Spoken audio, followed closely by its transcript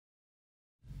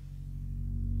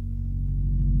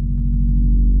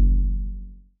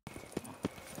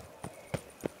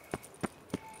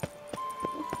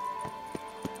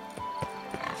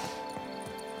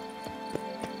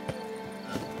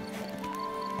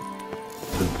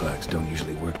Bootblacks don't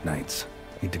usually work nights.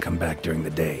 Need to come back during the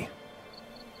day.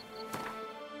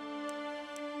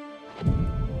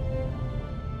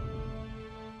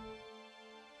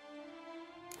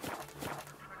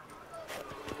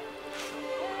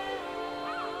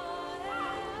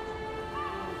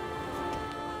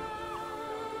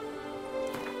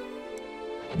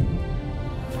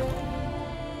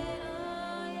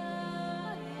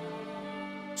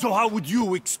 So how would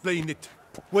you explain it?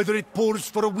 Whether it pours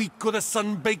for a week or the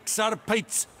sun bakes our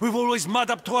pates, we've always mud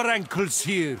up to our ankles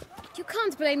here. You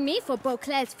can't blame me for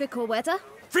Beauclair's fickle weather.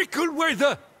 Fickle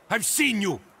weather? I've seen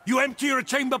you. You empty your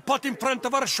chamber pot in front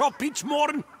of our shop each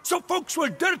morn, so folks will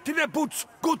dirty their boots,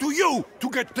 go to you to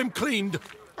get them cleaned.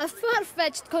 A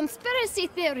far-fetched conspiracy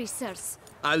theory, sirs.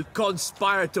 I'll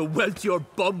conspire to welt your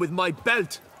bum with my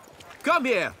belt. Come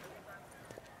here.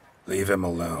 Leave him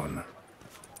alone.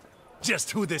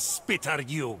 Just who the spit are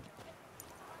you?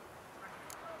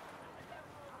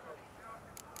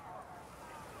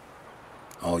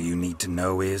 All you need to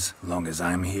know is, long as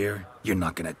I'm here, you're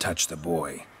not gonna touch the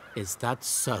boy. Is that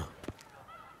so?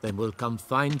 Then we'll come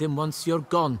find him once you're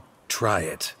gone. Try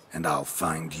it, and I'll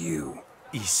find you.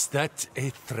 Is that a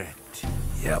threat?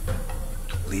 Yep.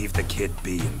 Leave the kid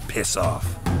be and piss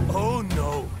off. Oh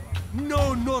no.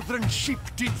 No northern sheep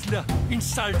tiddler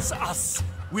insults us.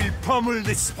 We'll pummel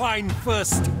the swine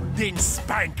first, then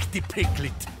spank the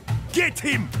piglet. Get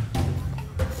him!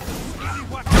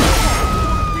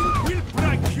 We'll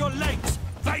break your legs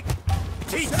like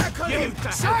teeth! Circle him!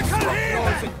 Circle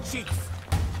him!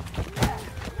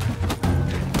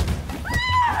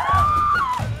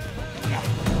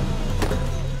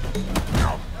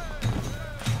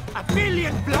 A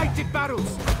million blighted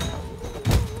barrels!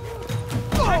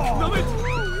 Know it!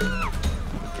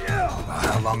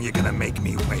 How long you gonna make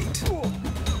me wait? Slow,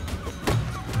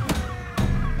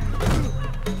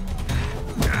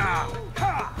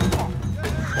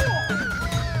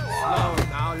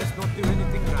 now, let's not do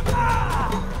anything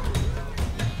rash.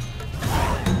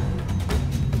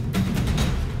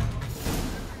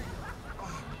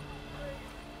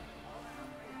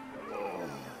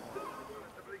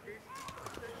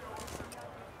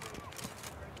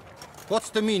 What's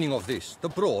the meaning of this? The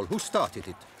brawl? Who started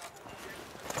it?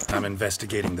 I'm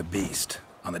investigating the beast,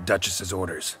 on the Duchess's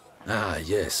orders. Ah,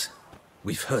 yes.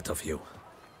 We've heard of you.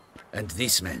 And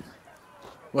these men,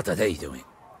 what are they doing?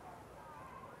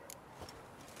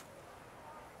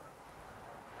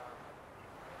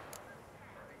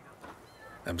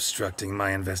 Obstructing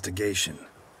my investigation.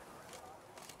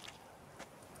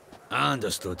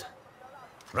 Understood.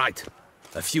 Right.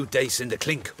 A few days in the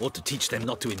clink ought to teach them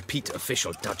not to impede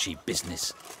official duchy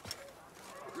business.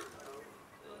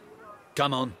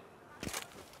 Come on.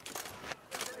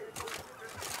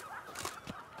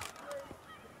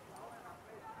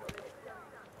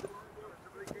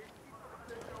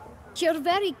 You're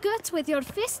very good with your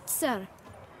fists, sir.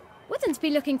 Wouldn't be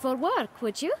looking for work,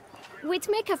 would you? We'd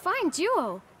make a fine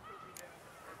duo.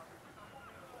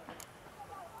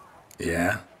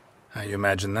 Yeah? How you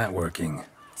imagine that working?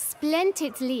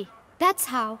 Splendidly. That's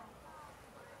how.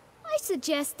 I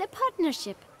suggest a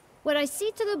partnership, where I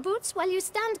see to the boots while you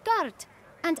stand guard.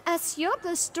 And as you're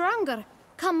the stronger,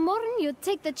 come morn you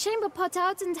take the chamber pot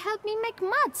out and help me make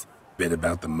mud. Bit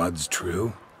about the mud's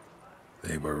true?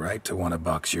 They were right to want to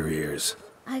box your ears.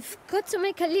 I've got to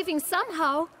make a living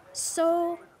somehow,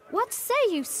 so what say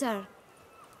you, sir?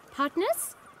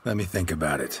 Partners? Let me think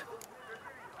about it.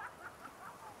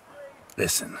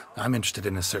 Listen, I'm interested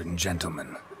in a certain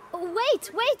gentleman.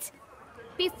 Wait, wait!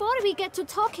 Before we get to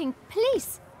talking,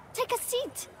 please, take a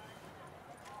seat.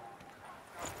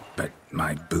 But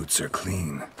my boots are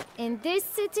clean. In this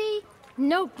city,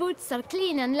 no boots are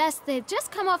clean unless they've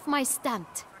just come off my stand.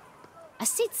 A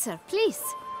seat, sir, please.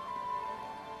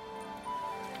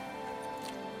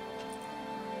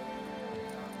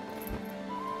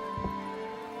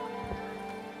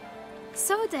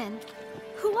 So then,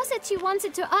 who was it you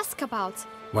wanted to ask about?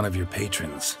 One of your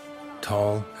patrons.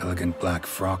 Tall, elegant black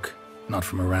frock. Not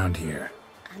from around here.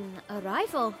 An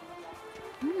arrival?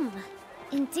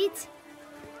 Indeed.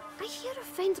 I hear a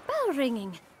faint bell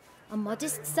ringing. A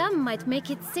modest sum might make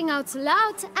it sing out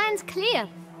loud and clear.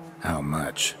 How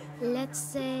much? Let's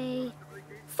say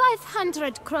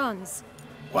 500 crowns.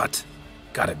 What?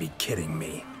 Gotta be kidding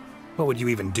me. What would you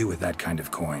even do with that kind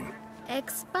of coin?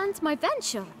 Expand my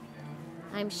venture.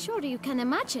 I'm sure you can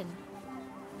imagine.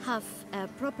 Have a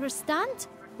proper stand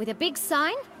with a big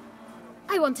sign.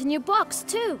 I want a new box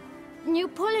too. New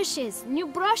polishes, new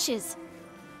brushes.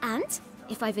 And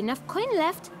if I've enough coin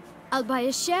left, I'll buy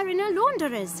a share in a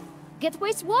launderer's. Get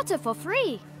wastewater for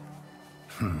free.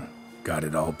 Got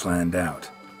it all planned out.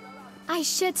 I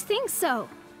should think so.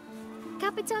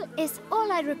 Capital is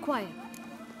all I require.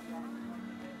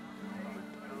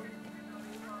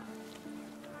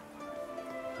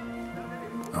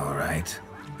 All right.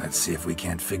 Let's see if we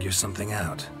can't figure something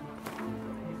out.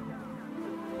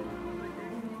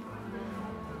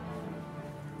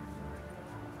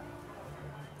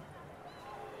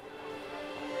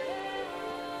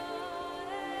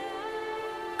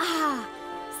 Ah,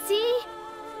 see?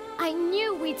 I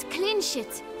knew we'd clinch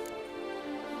it.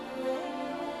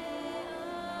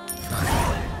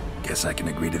 Fine. Guess I can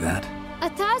agree to that.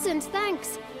 1,000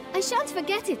 thanks. I shan't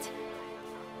forget it.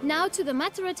 Now to the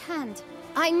matter at hand.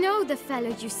 I know the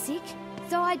fellow you seek,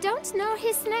 though I don't know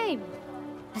his name.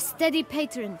 A steady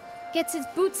patron, gets his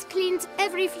boots cleaned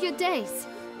every few days.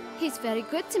 He's very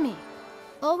good to me.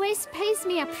 Always pays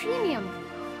me a premium.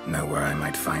 Know where I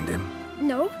might find him?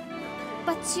 No,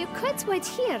 but you could wait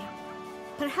here.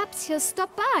 Perhaps he'll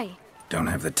stop by. Don't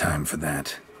have the time for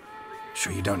that.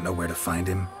 Sure you don't know where to find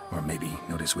him? Or maybe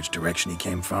notice which direction he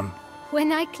came from?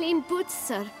 When I clean boots,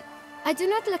 sir, I do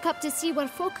not look up to see where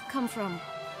folk come from.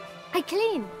 I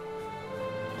clean.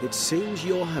 It seems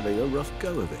you're having a rough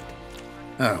go of it.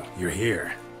 Oh, you're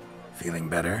here. Feeling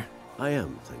better? I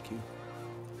am, thank you.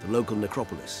 The local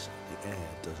necropolis. The air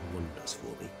does wonders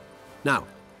for me. Now,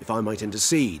 if I might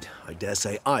intercede, I dare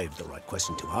say I've the right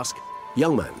question to ask.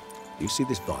 Young man, you see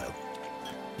this vial?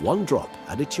 One drop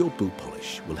added to your boot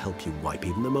polish will help you wipe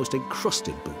even the most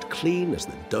encrusted boot clean as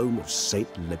the dome of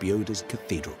St. Lebioda's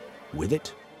Cathedral. With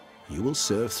it, you will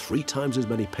serve 3 times as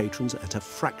many patrons at a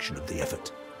fraction of the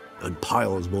effort, and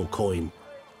piles more coin.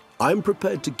 I'm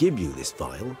prepared to give you this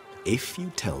vial if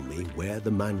you tell me where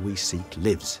the man we seek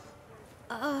lives.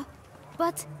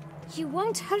 But you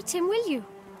won't hurt him, will you?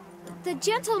 The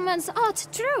gentleman's odd,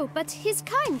 true, but he's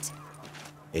kind.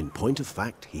 In point of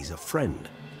fact, he's a friend.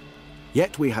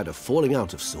 Yet we had a falling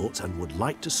out of sorts and would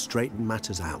like to straighten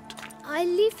matters out. I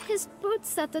leave his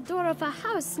boots at the door of a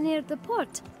house near the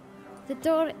port. The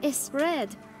door is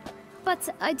red, but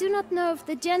I do not know if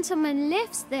the gentleman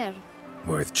lives there.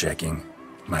 Worth checking.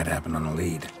 Might happen on a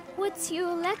lead. Would you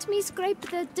let me scrape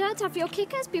the dirt off your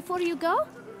kickers before you go?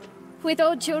 With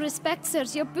all due respect,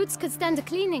 sirs, your boots could stand a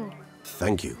cleaning.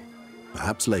 Thank you.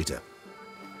 Perhaps later.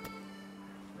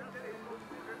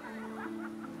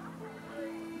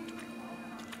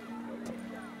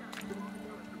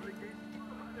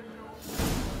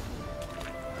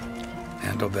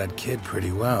 Handled that kid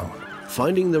pretty well.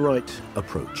 Finding the right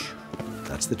approach.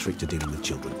 That's the trick to dealing with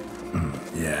children.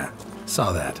 Yeah,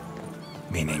 saw that.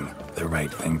 Meaning, the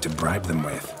right thing to bribe them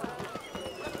with.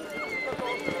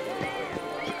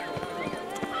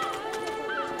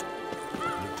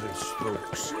 Little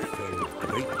strokes fill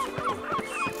great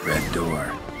books. Red door.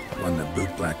 One the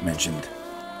bootblack mentioned.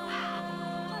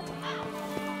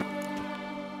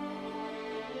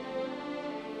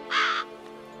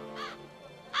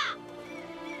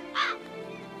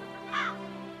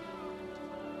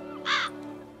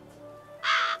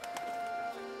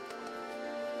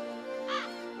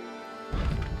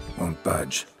 Won't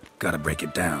budge. Gotta break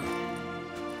it down.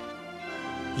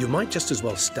 You might just as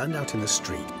well stand out in the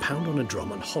street, pound on a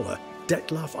drum and holler,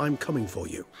 "Detlef, I'm coming for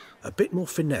you." A bit more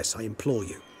finesse, I implore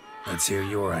you. Let's hear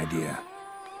your idea.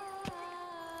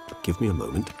 Give me a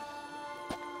moment.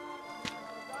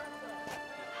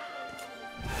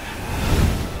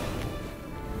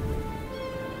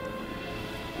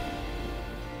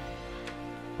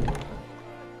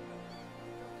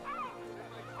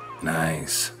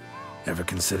 Nice. Ever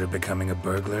consider becoming a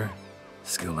burglar?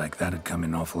 Skill like that'd come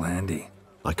in awful handy.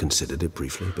 I considered it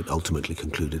briefly, but ultimately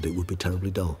concluded it would be terribly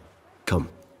dull. Come.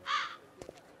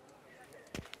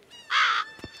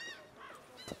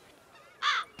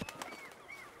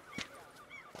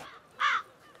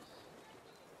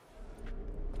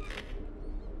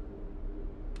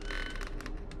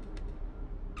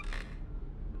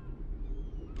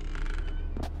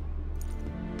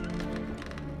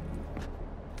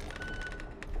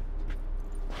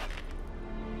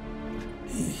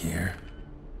 He here?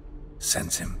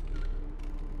 Sense him.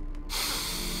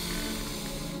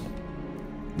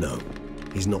 No,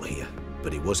 he's not here,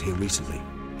 but he was here recently.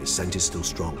 His scent is still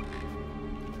strong.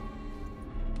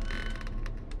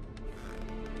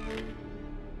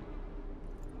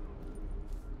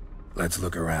 Let's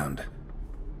look around.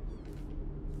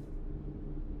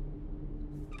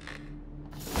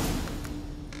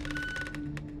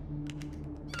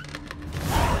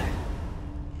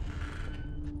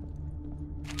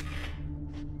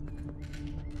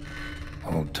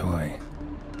 Old toy.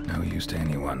 No use to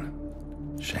anyone.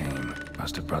 Shame.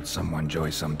 Must have brought someone joy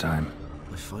sometime.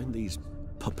 I find these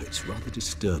puppets rather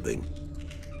disturbing.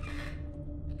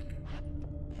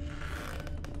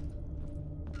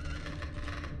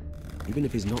 Even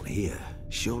if he's not here,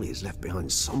 surely he's left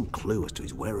behind some clue as to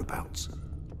his whereabouts.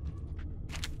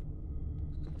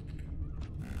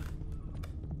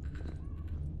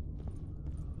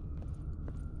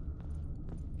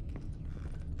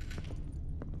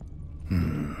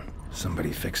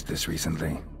 Somebody fixed this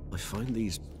recently. I find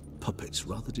these puppets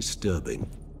rather disturbing.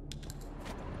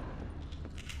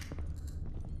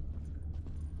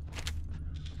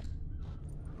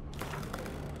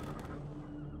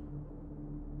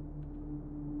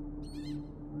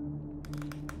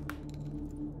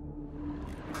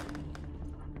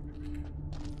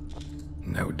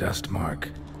 No dust mark.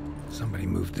 Somebody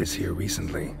moved this here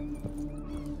recently.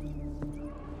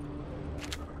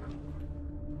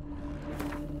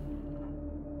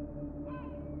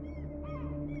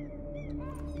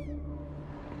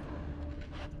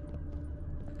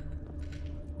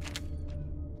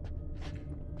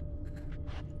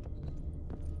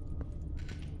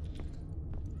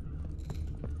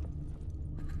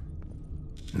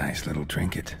 Nice little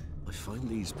trinket. I find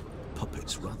these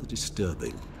puppets rather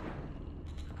disturbing.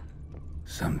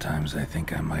 Sometimes I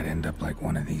think I might end up like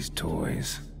one of these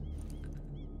toys.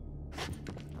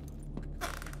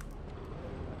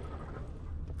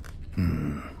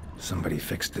 Somebody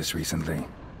fixed this recently.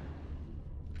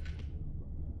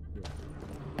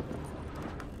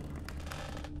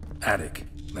 Attic,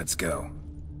 let's go.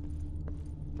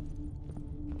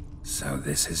 So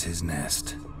this is his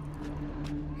nest.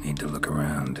 Need to look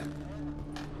around.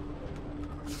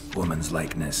 Woman's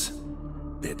likeness.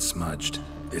 Bit smudged.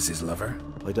 Is his lover?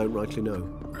 I don't rightly know.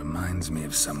 Reminds me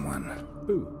of someone.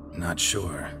 Who? Not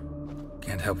sure.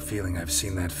 Can't help feeling I've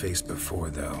seen that face before,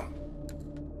 though.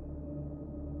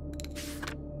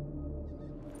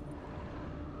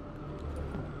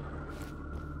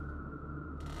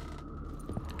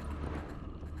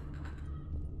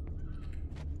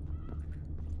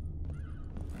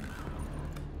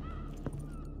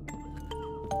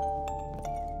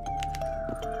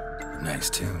 Nice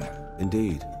tune.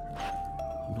 Indeed.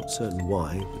 I'm not certain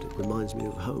why, but it reminds me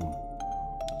of home.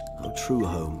 Our true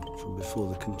home from before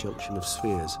the conjunction of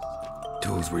spheres.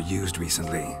 Tools were used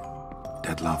recently.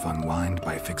 Dettlaff unwind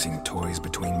by fixing toys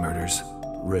between murders.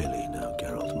 Really now,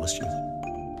 Geralt, must you?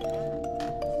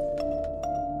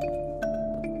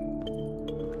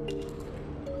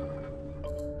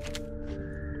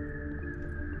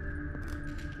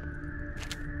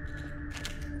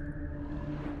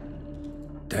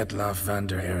 Dettlaff van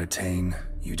der Eretain,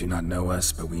 you do not know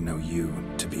us, but we know you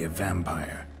to be a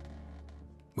vampire.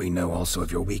 We know also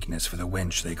of your weakness for the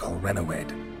wench they call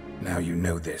Renowed. Now you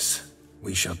know this.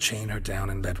 We shall chain her down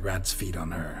and let rats feed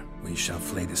on her. We shall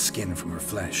flay the skin from her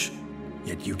flesh.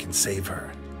 Yet you can save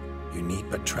her. You need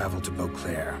but travel to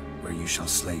Beauclair, where you shall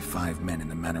slay 5 men in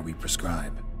the manner we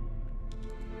prescribe.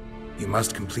 You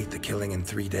must complete the killing in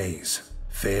 3 days.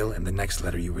 Fail, and the next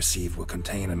letter you receive will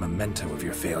contain a memento of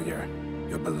your failure.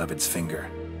 Your beloved's finger.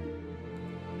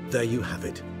 There you have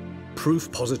it.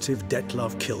 Proof positive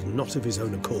Dettlaff killed not of his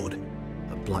own accord.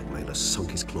 A blackmailer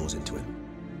sunk his claws into him.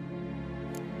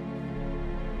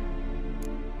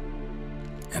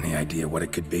 Any idea what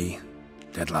it could be?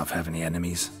 Dettlaff have any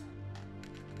enemies?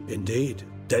 Indeed.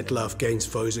 Dettlaff gains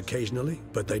foes occasionally,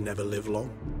 but they never live long.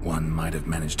 One might have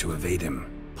managed to evade him.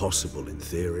 Possible in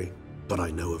theory, but I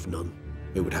know of none.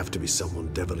 It would have to be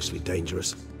someone devilishly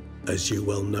dangerous. As you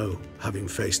well know, having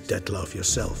faced Dettlaff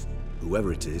yourself.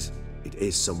 Whoever it is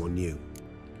someone new.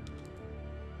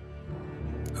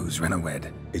 Who's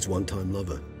Renowed? His one-time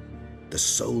lover. The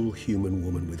sole human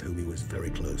woman with whom he was very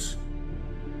close.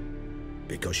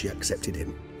 Because she accepted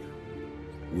him.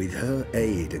 With her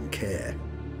aid and care,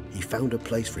 he found a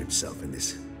place for himself in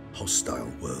this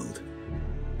hostile world.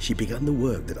 She began the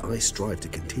work that I strive to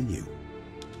continue.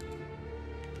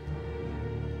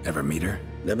 Ever meet her?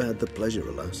 Never had the pleasure,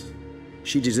 alas.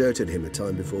 She deserted him a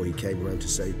time before he came around to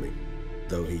save me,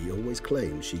 though he always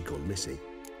claimed she'd gone missing.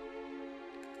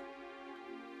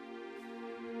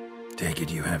 Take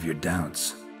it you have your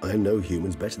doubts. I know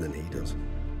humans better than he does.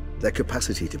 Their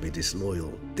capacity to be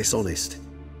disloyal, dishonest.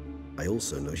 I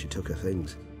also know she took her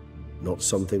things. Not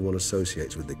something one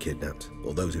associates with the kidnapped,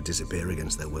 or those who disappear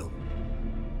against their will.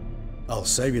 I'll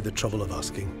save you the trouble of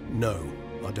asking. No,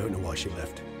 I don't know why she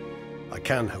left. I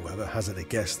can, however, hazard a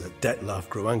guess that Dettlaff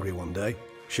grew angry one day,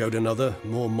 showed another,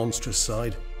 more monstrous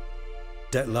side.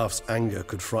 Dettlaff's anger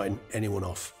could frighten anyone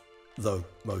off, though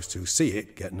most who see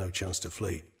it get no chance to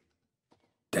flee.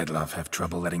 Dettlaff have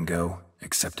trouble letting go,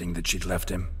 accepting that she'd left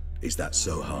him? Is that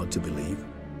so hard to believe?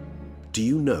 Do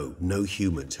you know no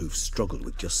humans who've struggled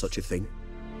with just such a thing?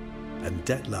 And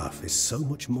Dettlaff is so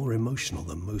much more emotional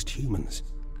than most humans.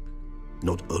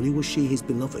 Not only was she his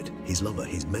beloved, his lover,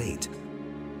 his mate,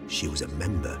 she was a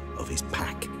member of his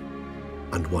pack.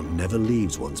 And one never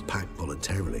leaves one's pack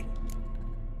voluntarily.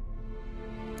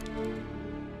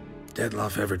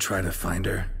 Dettlaff ever try to find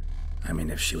her? I mean,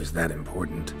 if she was that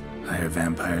important. Higher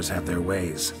vampires have their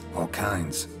ways, all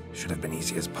kinds. Should have been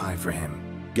easy as pie for him.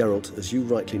 Geralt, as you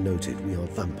rightly noted, we are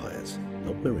vampires,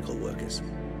 not miracle workers.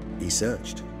 He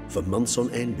searched for months on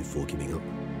end before giving up.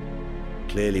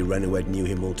 Clearly Renowed knew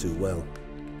him all too well.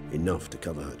 Enough to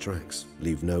cover her tracks,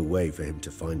 leave no way for him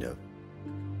to find her.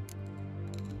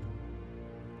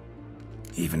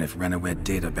 Even if Renowed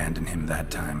did abandon him that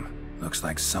time, looks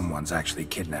like someone's actually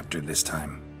kidnapped her this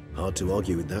time. Hard to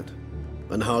argue with that.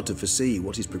 And hard to foresee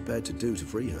what he's prepared to do to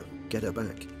free her, get her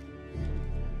back.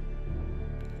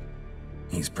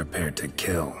 He's prepared to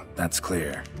kill, that's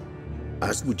clear.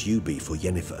 As would you be for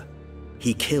Yennefer.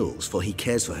 He kills for he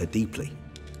cares for her deeply.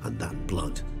 And that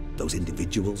blood, those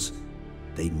individuals,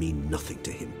 they mean nothing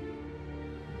to him.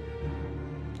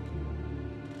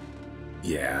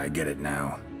 Yeah, I get it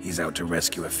now. He's out to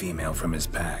rescue a female from his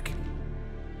pack.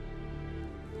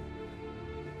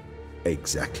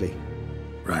 Exactly.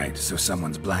 Right, so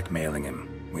someone's blackmailing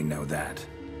him. We know that.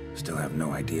 Still have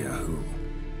no idea who.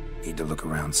 Need to look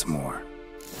around some more.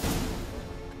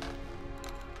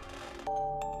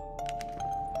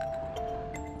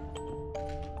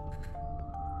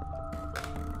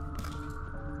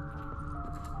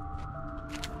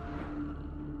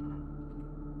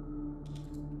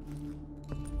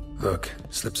 Look,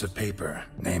 slips of paper,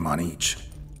 name on each.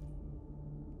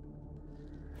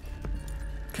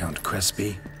 Count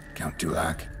Crespi, Count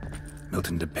Dulac,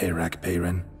 Milton de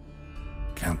Peyrac-Peyrin,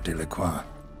 Count de Lacroix.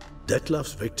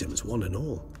 Dettlaff's victims, one and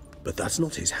all. But that's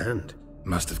not his hand.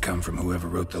 Must have come from whoever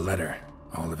wrote the letter.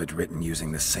 All of it written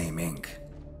using the same ink.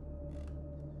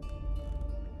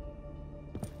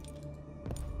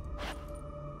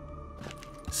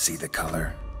 See the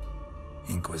color?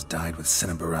 Ink was dyed with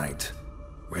cinnabarite.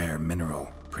 Rare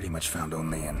mineral, pretty much found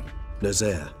only in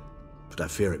Nazaire, but I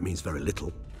fear it means very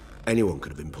little. Anyone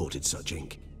could have imported such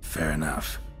ink. Fair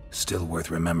enough. Still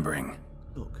worth remembering.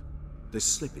 Look, this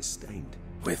slip is stained.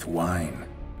 With wine.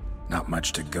 Not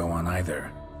much to go on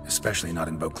either, especially not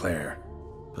in Beauclair.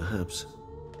 Perhaps.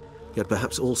 Yet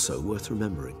perhaps also worth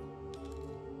remembering.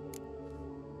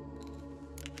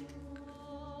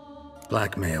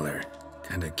 Blackmailer.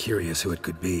 Kinda curious who it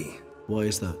could be. Why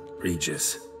is that?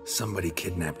 Regis. Somebody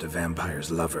kidnapped a vampire's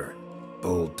lover.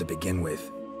 Bold to begin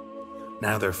with.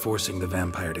 Now they're forcing the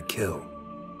vampire to kill.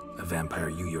 A vampire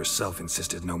you yourself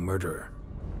insisted no murderer.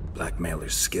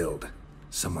 Blackmailer's skilled.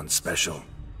 Someone special.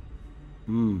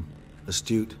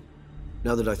 Astute.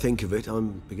 Now that I think of it,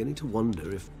 I'm beginning to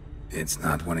wonder if... It's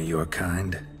not one of your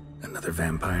kind? Another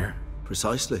vampire?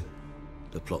 Precisely.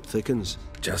 The plot thickens.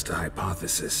 Just a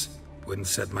hypothesis. Wouldn't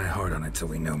set my heart on it till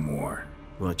we know more.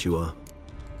 Right you are.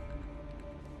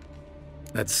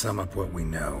 Let's sum up what we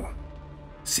know.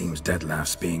 Seems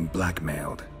Dettlaff's being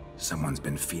blackmailed. Someone's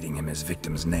been feeding him his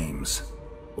victims' names.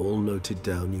 All noted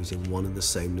down using one and the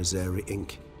same Nazari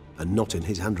ink, and not in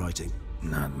his handwriting.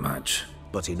 Not much.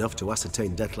 But enough to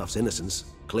ascertain Dettlaff's innocence,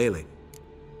 clearly.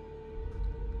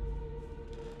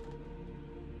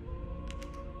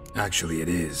 Actually, it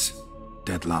is.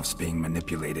 Dettlaff's being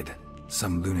manipulated.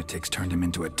 Some lunatics turned him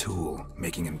into a tool,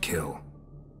 making him kill.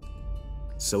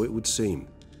 So it would seem.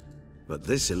 But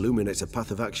this illuminates a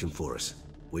path of action for us.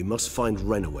 We must find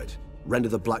Renowed, render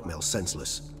the blackmail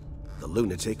senseless. The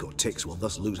lunatic or ticks will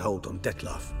thus lose hold on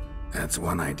Dettlaff. That's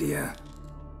one idea.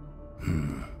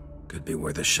 Could be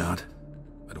worth a shot.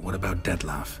 But what about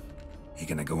Dettlaff? He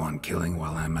gonna go on killing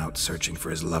while I'm out searching for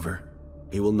his lover?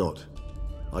 He will not.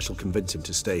 I shall convince him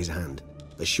to stay his hand.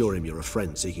 Assure him you're a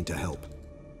friend seeking to help.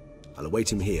 I'll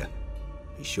await him here.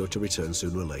 He's sure to return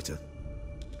sooner or later.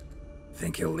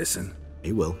 Think he'll listen?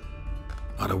 He will.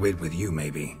 Ought to wait with you,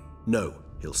 maybe. No,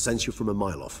 he'll sense you from a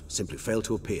mile off. Simply fail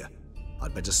to appear.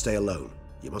 I'd better stay alone.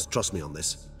 You must trust me on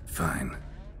this. Fine.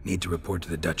 Need to report to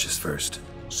the Duchess first.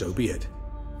 So be it.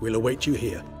 We'll await you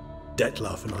here.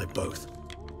 Dettlaff and I both.